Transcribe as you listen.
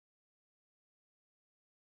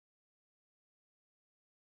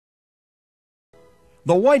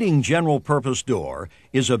The Whiting General Purpose Door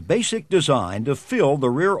is a basic design to fill the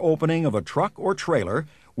rear opening of a truck or trailer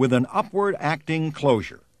with an upward acting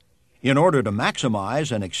closure. In order to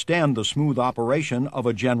maximize and extend the smooth operation of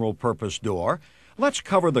a general purpose door, let's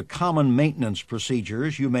cover the common maintenance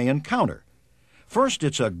procedures you may encounter. First,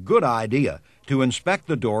 it's a good idea to inspect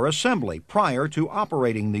the door assembly prior to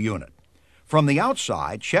operating the unit. From the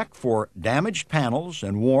outside, check for damaged panels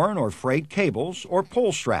and worn or frayed cables or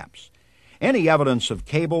pull straps. Any evidence of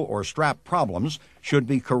cable or strap problems should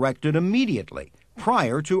be corrected immediately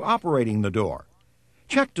prior to operating the door.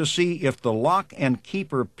 Check to see if the lock and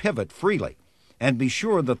keeper pivot freely, and be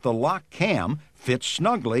sure that the lock cam fits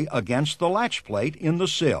snugly against the latch plate in the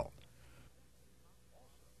sill.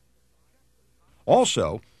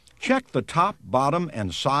 Also, check the top, bottom,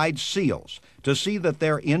 and side seals to see that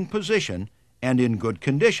they're in position and in good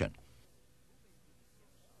condition.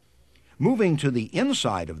 Moving to the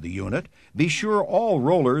inside of the unit, be sure all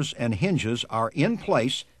rollers and hinges are in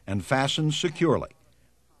place and fastened securely.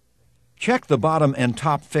 Check the bottom and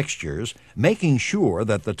top fixtures, making sure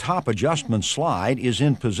that the top adjustment slide is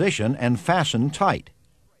in position and fastened tight.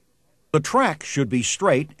 The track should be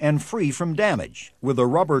straight and free from damage, with the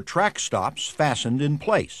rubber track stops fastened in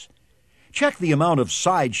place. Check the amount of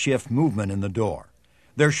side shift movement in the door.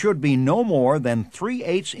 There should be no more than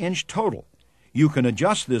 3/8 inch total. You can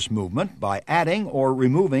adjust this movement by adding or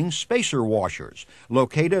removing spacer washers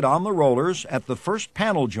located on the rollers at the first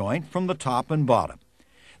panel joint from the top and bottom.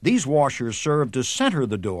 These washers serve to center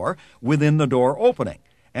the door within the door opening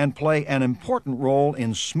and play an important role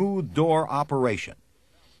in smooth door operation.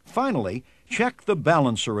 Finally, check the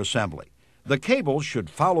balancer assembly. The cables should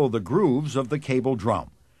follow the grooves of the cable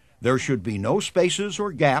drum. There should be no spaces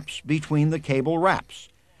or gaps between the cable wraps.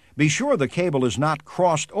 Be sure the cable is not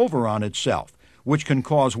crossed over on itself, which can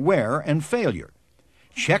cause wear and failure.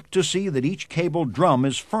 Check to see that each cable drum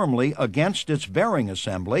is firmly against its bearing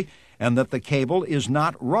assembly and that the cable is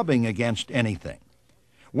not rubbing against anything.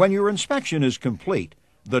 When your inspection is complete,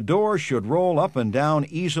 the door should roll up and down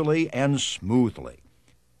easily and smoothly.